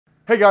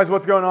Hey guys,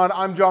 what's going on?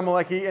 I'm John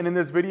Malecki, and in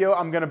this video,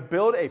 I'm gonna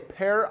build a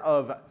pair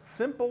of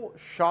simple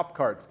shop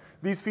carts.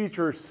 These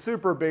feature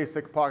super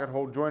basic pocket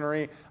hole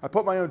joinery. I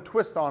put my own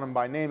twist on them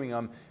by naming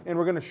them, and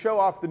we're gonna show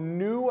off the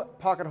new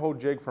pocket hole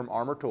jig from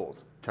Armor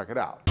Tools. Check it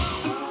out.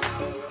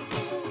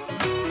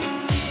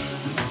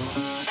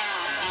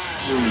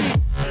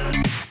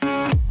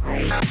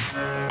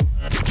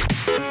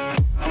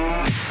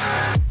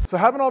 So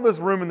having all this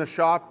room in the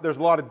shop, there's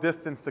a lot of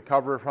distance to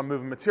cover if I'm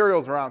moving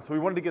materials around. So we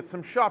wanted to get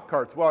some shop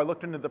carts. Well, I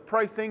looked into the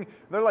pricing.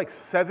 They're like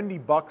 70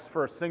 bucks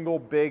for a single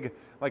big,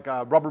 like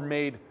a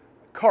Rubbermaid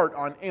cart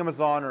on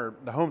Amazon or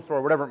the home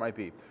store, whatever it might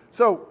be.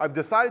 So I've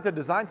decided to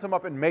design some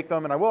up and make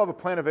them, and I will have a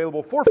plan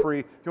available for free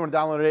if you want to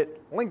download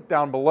it, link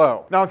down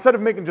below. Now, instead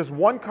of making just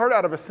one cart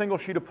out of a single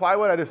sheet of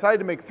plywood, I decided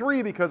to make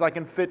three because I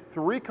can fit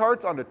 3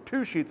 carts onto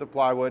 2 sheets of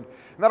plywood,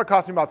 and that'll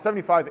cost me about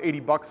 75, 80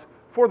 bucks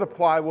for the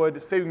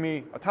plywood, saving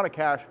me a ton of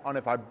cash on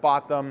if I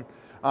bought them.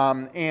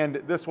 And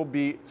this will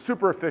be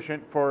super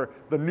efficient for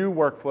the new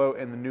workflow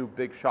and the new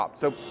big shop.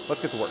 So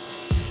let's get to work.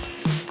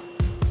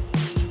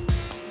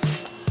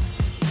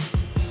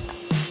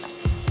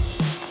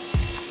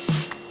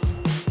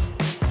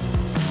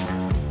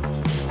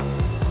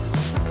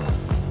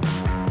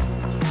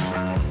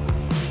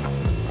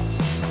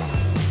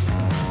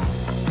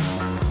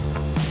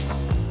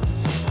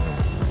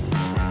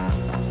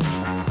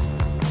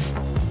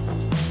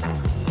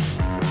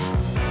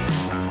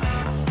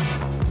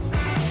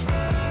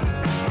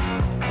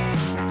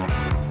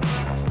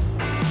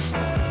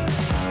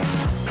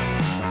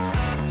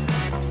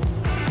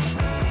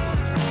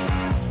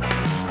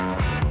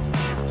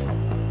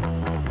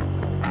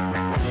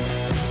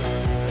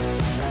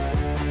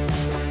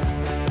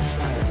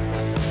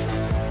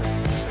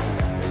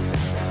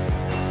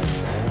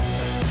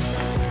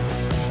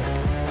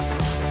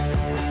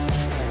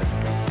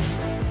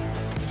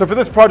 So for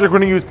this project, we're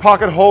gonna use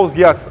pocket holes.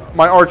 Yes,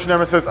 my arch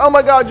nemesis. Oh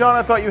my God, John,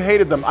 I thought you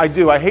hated them. I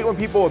do. I hate when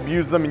people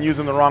abuse them and use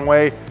them the wrong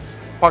way.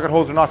 Pocket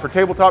holes are not for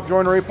tabletop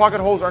joinery.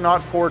 Pocket holes are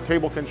not for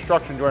table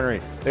construction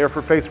joinery. They are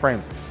for face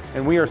frames.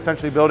 And we are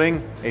essentially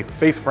building a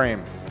face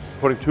frame,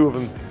 putting 2 of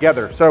them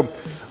together. So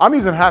I'm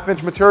using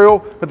 1/2-inch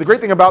material, but the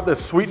great thing about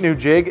this sweet new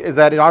jig is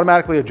that it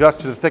automatically adjusts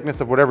to the thickness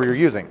of whatever you're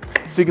using.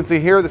 So you can see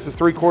here, this is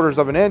 3/4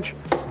 of an inch.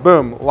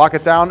 Boom, lock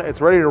it down,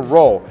 it's ready to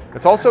roll.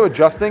 It's also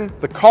adjusting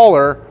the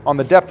collar on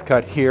the depth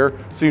cut here,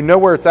 so you know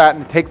where it's at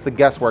and takes the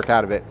guesswork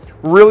out of it.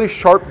 Really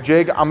sharp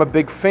jig, I'm a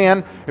big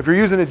fan. If you're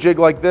using a jig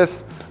like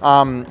this,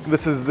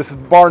 this is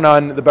bar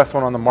none the best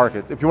one on the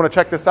market. If you wanna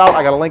check this out,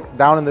 I got a link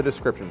down in the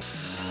description.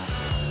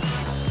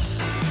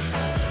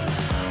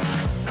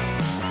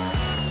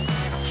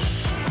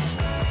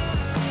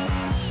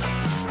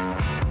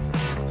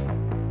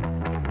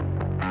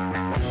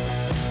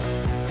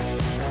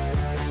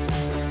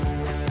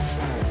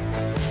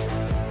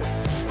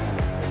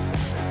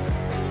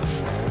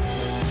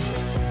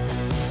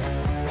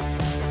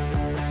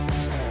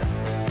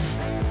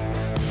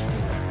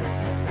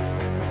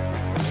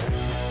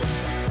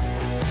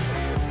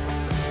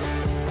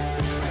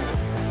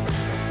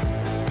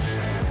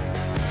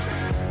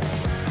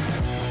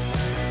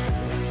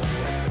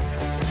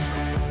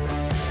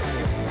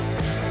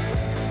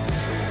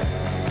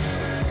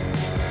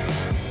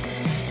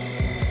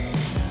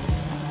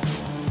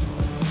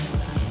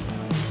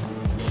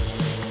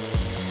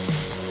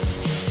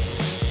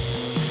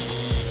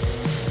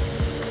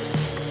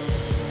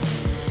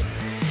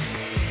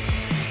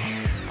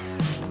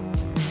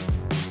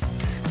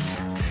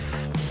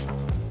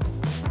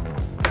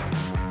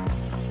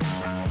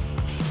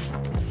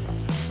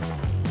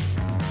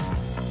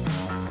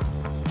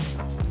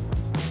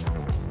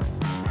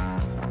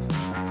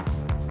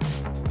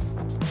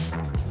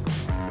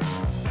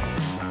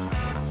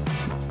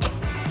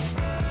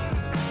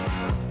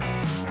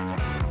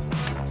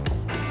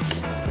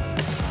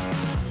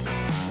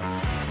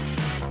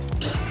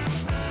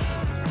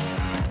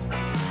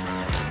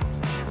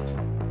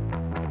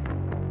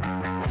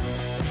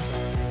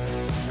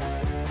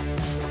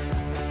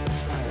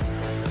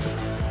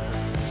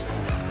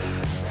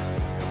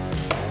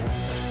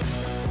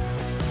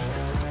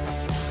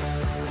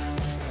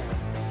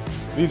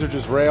 These are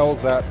just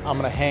rails that I'm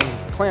gonna hang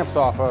clamps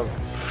off of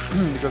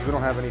because we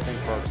don't have anything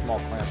for our small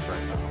clamps right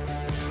now.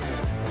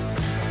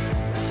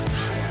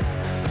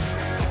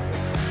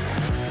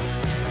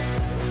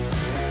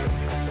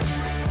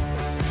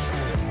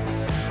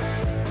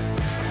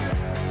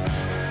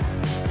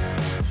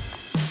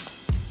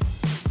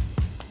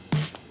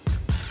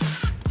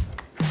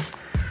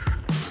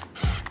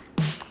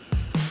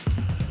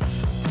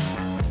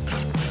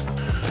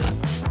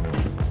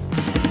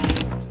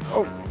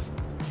 Oh.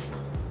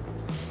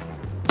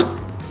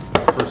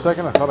 For a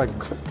second, I thought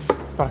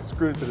I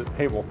screwed it to the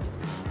table.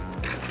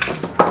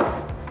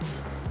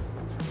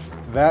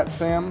 That,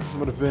 Sam,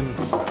 would have been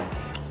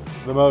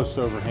the most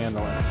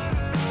overhandling.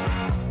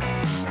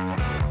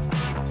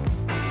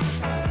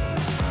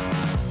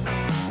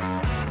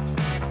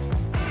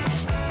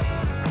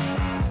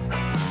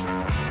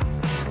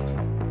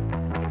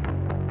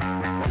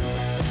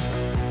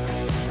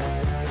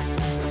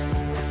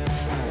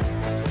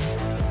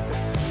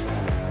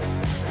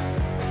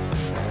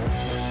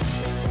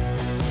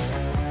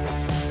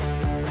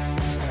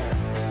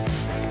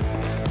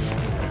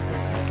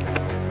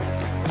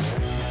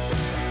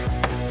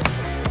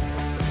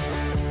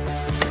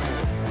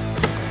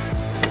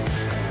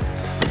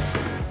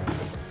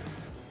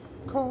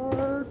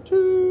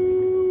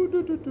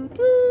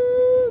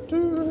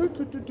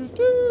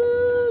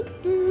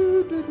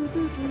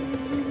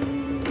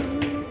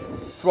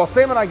 So while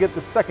Sam and I get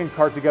the second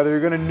cart together, you're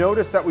gonna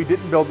notice that we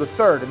didn't build the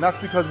third, and that's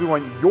because we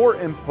want your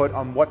input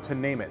on what to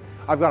name it.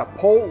 I've got a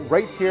poll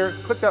right here.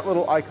 Click that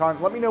little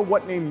icon. Let me know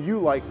what name you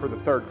like for the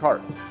third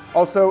cart.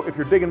 Also, if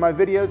you're digging my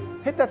videos,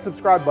 hit that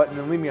subscribe button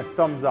and leave me a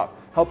thumbs up.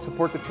 Help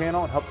support the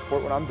channel and help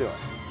support what I'm doing.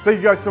 Thank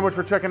you guys so much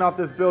for checking out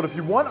this build. If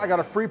you want, I got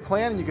a free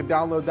plan and you can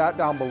download that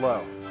down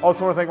below.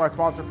 Also want to thank my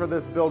sponsor for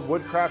this build,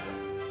 Woodcraft.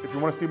 If you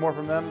want to see more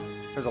from them,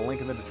 there's a link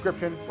in the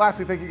description.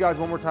 Lastly, thank you guys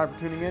one more time for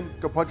tuning in.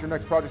 Go punch your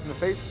next project in the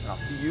face, and I'll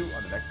see you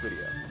on the next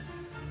video.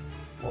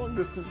 Long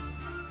distance.